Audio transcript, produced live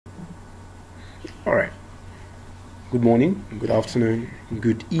All right. Good morning, good afternoon,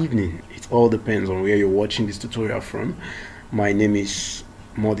 good evening. It all depends on where you're watching this tutorial from. My name is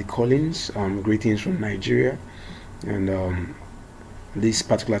Modi Collins. Greetings from Nigeria, and this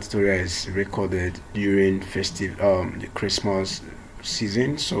particular tutorial is recorded during the Christmas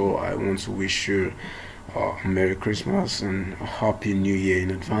season. So I want to wish you a Merry Christmas and a Happy New Year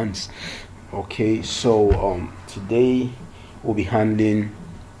in advance. Okay, so today we'll be handling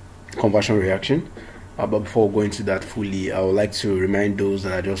conversion reaction. But before going to that fully, I would like to remind those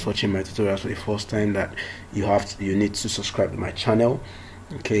that are just watching my tutorials for the first time that you need to subscribe to my channel.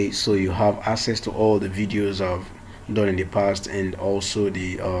 Okay, so you have access to all the videos I've done in the past and also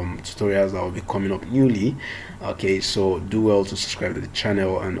the tutorials that will be coming up newly. Okay, so do well to subscribe to the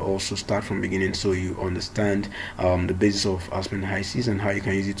channel and also start from beginning so you understand the basis of Aspen HYSYS and how you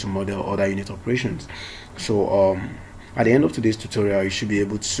can use it to model other unit operations. So at the end of today's tutorial, you should be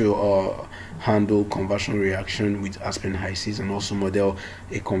able to handle conversion reaction with Aspen HYSYS and also model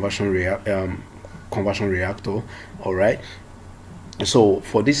a conversion reactor. All right. So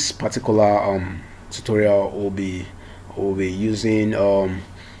for this particular tutorial, we'll be using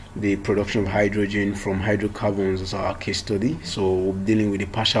the production of hydrogen from hydrocarbons as our case study. So we'll be dealing with the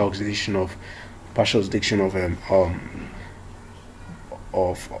partial oxidation of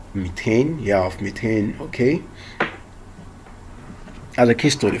methane. Yeah, of methane. Okay. As a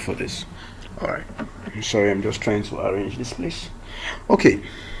case study for this. All right, I'm sorry, I'm just trying to arrange this place. Okay,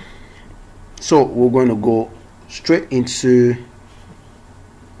 so we're going to go straight into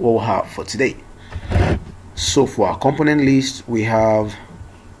what we have for today. So for our component list, we have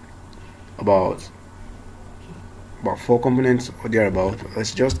about 4 components or thereabout.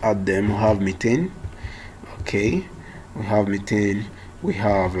 Let's just add them. We have methane. Okay, we have methane. We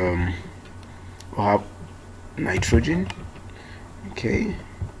have nitrogen. Okay,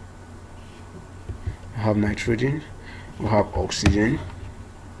 we have nitrogen, we have oxygen,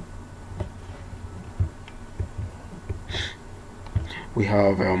 we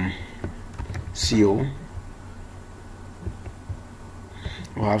have CO,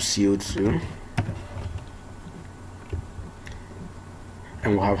 we have CO2,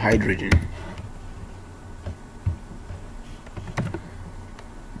 and we have hydrogen.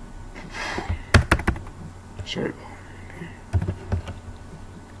 Sorry.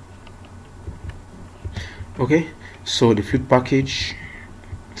 Okay, so the fluid package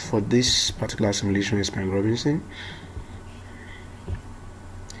for this particular simulation is Frank Robinson.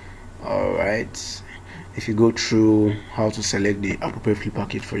 Alright, if you go through how to select the appropriate fluid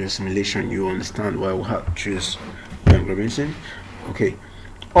package for your simulation, you understand why we have to choose Frank Robinson. Okay,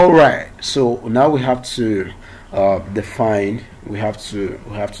 alright, so now we have to define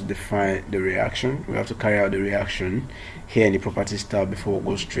the reaction. We have to carry out the reaction here in the properties tab before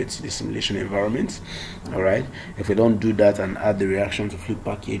we go straight to the simulation environment. All right, if we don't do that and add the reaction to fluid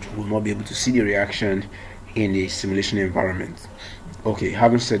package, we'll not be able to see the reaction in the simulation environment. Okay,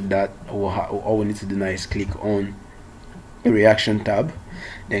 having said that, all we need to do now is click on the reaction tab,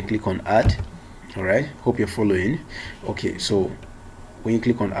 then click on add. All right, hope you're following. Okay, so when you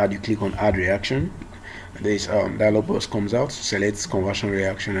click on add, you click on add reaction. This dialog box comes out. Select conversion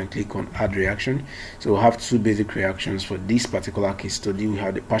reaction and click on add reaction. So we'll have 2 basic reactions for this particular case study. We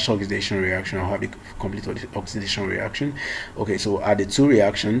have the partial oxidation reaction. I'll have the complete oxidation reaction. Okay, so we'll add the 2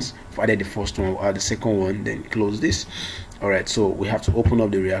 reactions. If I added the first one, we'll add the second one, then close this. All right, so we have to open up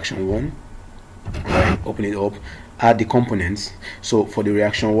the reaction 1. All right, open it up, add the components. So for the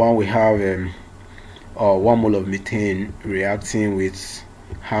reaction 1, we have 1 mole of methane reacting with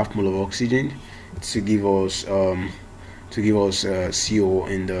half mole of oxygen to give us CO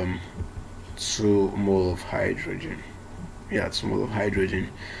and 2 mole of hydrogen. Yeah, 2 mole of hydrogen.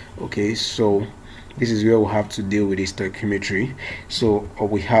 Okay, so this is where we'll have to deal with this stoichiometry. So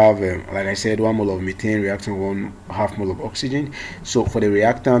we have like I said, 1 mole of methane reacting 1/2 mole of oxygen. So for the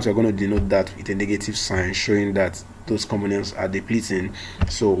reactants, we're going to denote that with a negative sign showing that those components are depleting.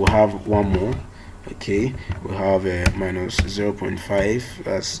 So we'll have 1 mole. Okay, we have minus 0.5,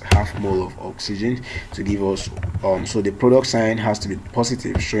 that's half mole of oxygen to give us so the product sign has to be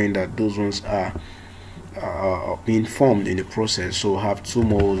positive, showing that those ones are being formed in the process. So we have 2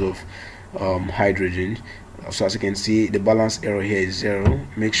 moles of hydrogen. So as you can see, the balance error here is 0.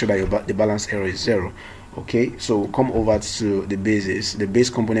 Make sure that the balance error is 0. Okay, so we'll come over to the bases. The base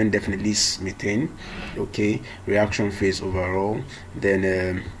component definitely is methane. Okay, reaction phase overall.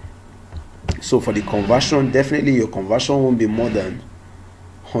 Then so for the conversion, definitely your conversion won't be more than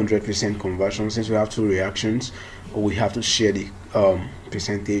 100% conversion. Since we have 2 reactions, we have to share the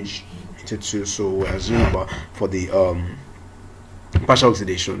percentage into 2. So we assume about for the partial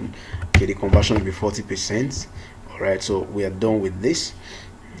oxidation, Okay, the conversion will be 40%. All right, so we are done with this.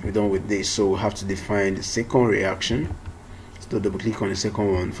 We're done with this. So we have to define the second reaction. So double click on the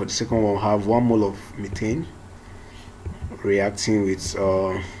second one. For the second one, we'll have 1 mole of methane reacting with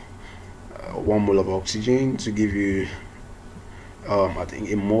 1 mole of oxygen to give you I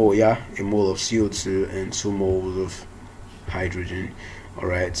think a mole of CO2 and 2 moles of hydrogen. All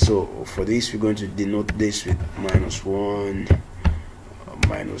right, so for this we're going to denote this with -1,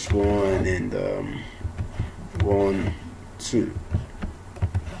 and 1, 2.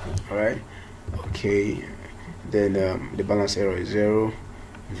 all right, okay. Then the balance error is 0,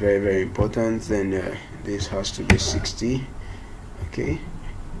 very, very important. Then this has to be 60. Okay,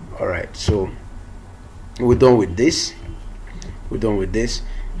 all right, so we're done with this.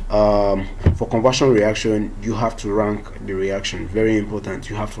 For conversion reaction, you have to rank the reaction. Very important,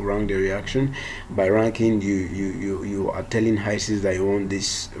 you have to rank the reaction. By ranking, you are telling HYSYS that you want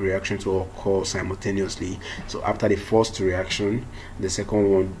this reaction to occur simultaneously. So after the first reaction, the second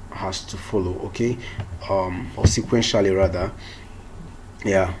one has to follow. Okay, or sequentially rather.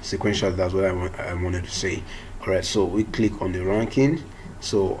 Yeah, sequentially, that's what I wanted to say. All right, so we click on the ranking.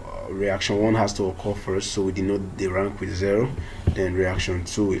 So reaction 1 has to occur first, so we denote the rank with 0. Then reaction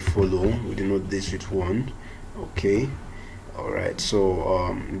 2 will follow, we denote this with 1. Okay, all right,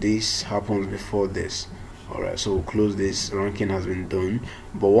 so this happens before this. All right, so we'll close this. Ranking has been done.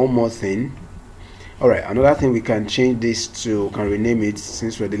 But one more thing. All right, another thing, we can change this to, can rename it,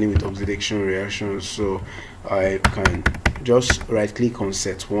 since we're dealing with oxidation reactions. So I can just right click on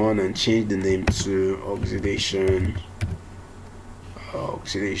set 1 and change the name to oxidation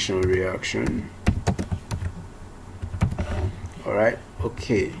reaction. All right,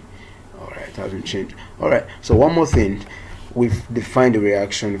 okay, all right, it hasn't changed. All right, so one more thing, we've defined the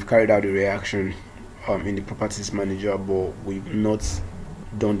reaction, we've carried out the reaction in the properties manager, but we've not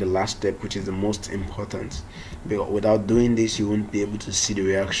done the last step, which is the most important. But without doing this, you won't be able to see the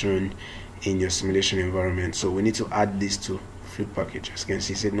reaction in your simulation environment. So we need to add this to fluid package. As you can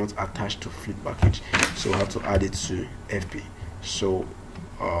see, it said not attached to fluid package, so we have to add it to FP. So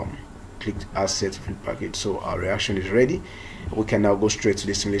click asset fluid package. So our reaction is ready. We can now go straight to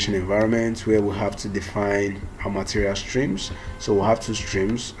the simulation environment, where we have to define our material streams. So we'll have 2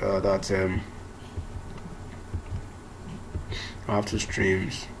 streams I have 2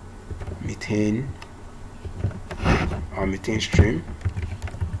 streams, methane, our methane stream,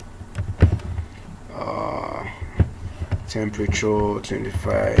 temperature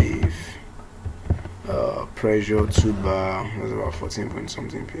 25, pressure 2 bar, that's about 14 point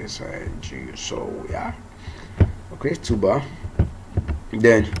something psi G. So yeah, okay, 2 bar.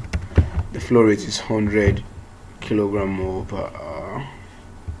 Then the flow rate is 100 kilogram mole per hour.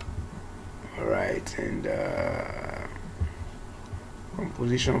 All right, and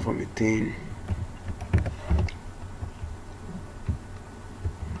composition for methane.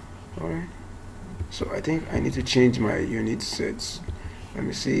 All right, so I think I need to change my unit sets. Let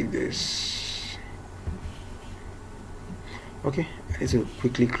me see if this. Okay, I need to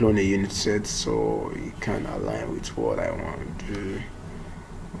quickly clone a unit set so it can align with what I want to do.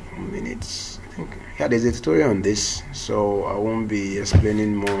 Minutes, I think. Yeah, there's a tutorial on this, so I won't be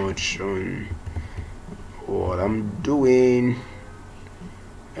explaining much on what I'm doing.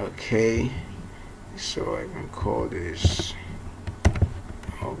 Okay, so I can call this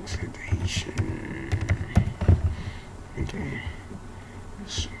oxidation. Okay,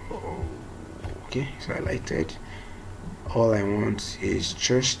 so it's highlighted. All I want is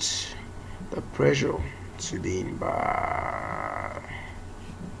just the pressure to be in bar.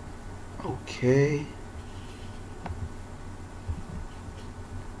 Okay,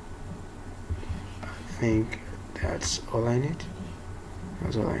 I think that's all I need.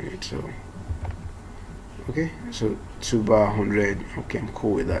 So okay, so 2 bar 100. Okay, I'm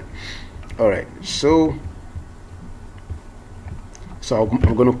cool with that. All right, so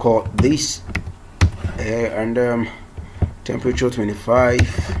I'm gonna call this and temperature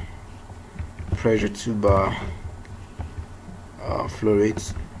 25, pressure 2 bar, flow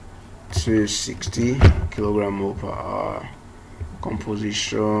rate 260 kilogram mole per hour,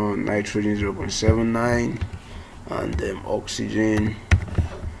 composition nitrogen 0.79, and oxygen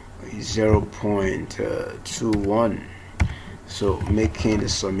is 0.21. so making the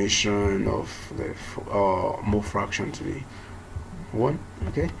summation of the mole fraction to be 1.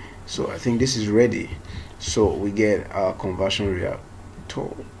 Okay, so I think this is ready. So we get our conversion reactor.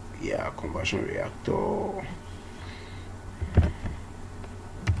 Yeah, conversion reactor.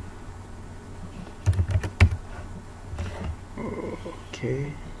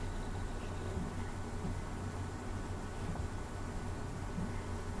 Okay.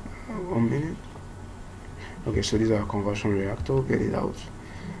 1 minute. Okay, so these are conversion reactor. Get it out.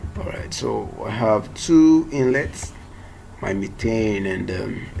 All right, so I have two inlets, my methane and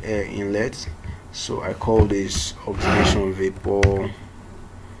air inlets. So I call this oxidation vapor,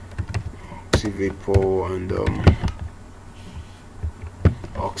 oxy-vapor, and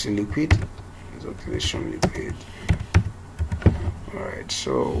oxy-liquid. It's oxidation liquid. All right,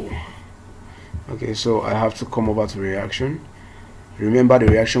 so okay, so I have to come over to reaction. Remember, the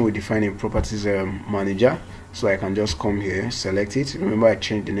reaction we define in properties manager, so I can just come here, select it. Remember, I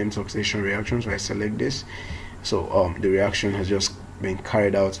changed the name to oxidation reaction, so I select this. So the reaction has just been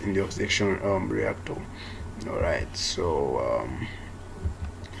carried out in the oxidation reactor. All right, so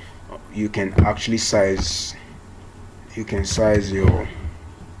you can actually size, you can size your,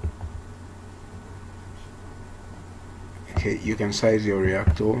 okay, you can size your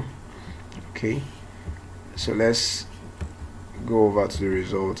reactor. Okay, so let's go over to the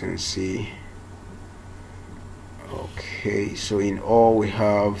result and see. Okay, so in all we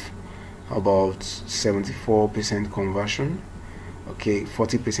have about 74% conversion. Okay,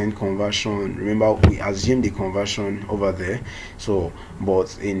 40% conversion. Remember, we assume the conversion over there, so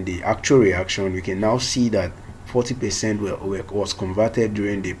but in the actual reaction we can now see that 40% was converted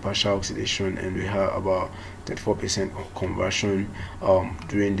during the partial oxidation, and we have about 34% conversion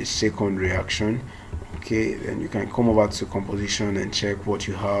during the second reaction. Okay, then you can come over to composition and check what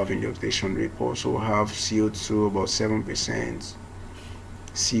you have in the oxidation report. So we have CO2 about 7%,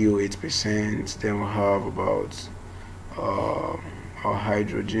 CO 8%, then we have about our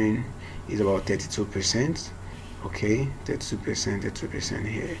hydrogen is about 32%. Okay, 32%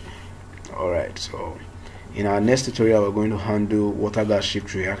 here. All right, so in our next tutorial we're going to handle water gas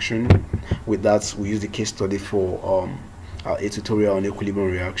shift reaction. With that, we use the case study for a tutorial on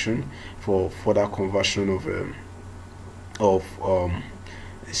equilibrium reaction for further conversion of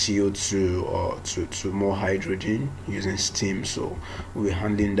CO2 to more hydrogen using steam. So we'll be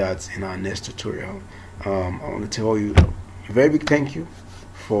handling that in our next tutorial. I want to tell you a very big thank you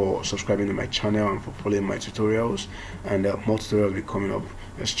for subscribing to my channel and for following my tutorials, and more tutorials will be coming up.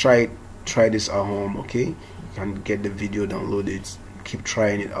 Let's try this at home. Okay, you can get the video, download it, keep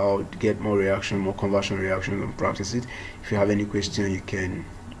trying it out, get more reaction, more conversion reactions, and practice it. If you have any question, you can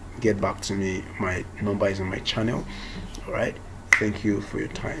get back to me. My number is on my channel. All right, thank you for your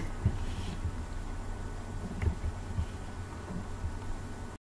time.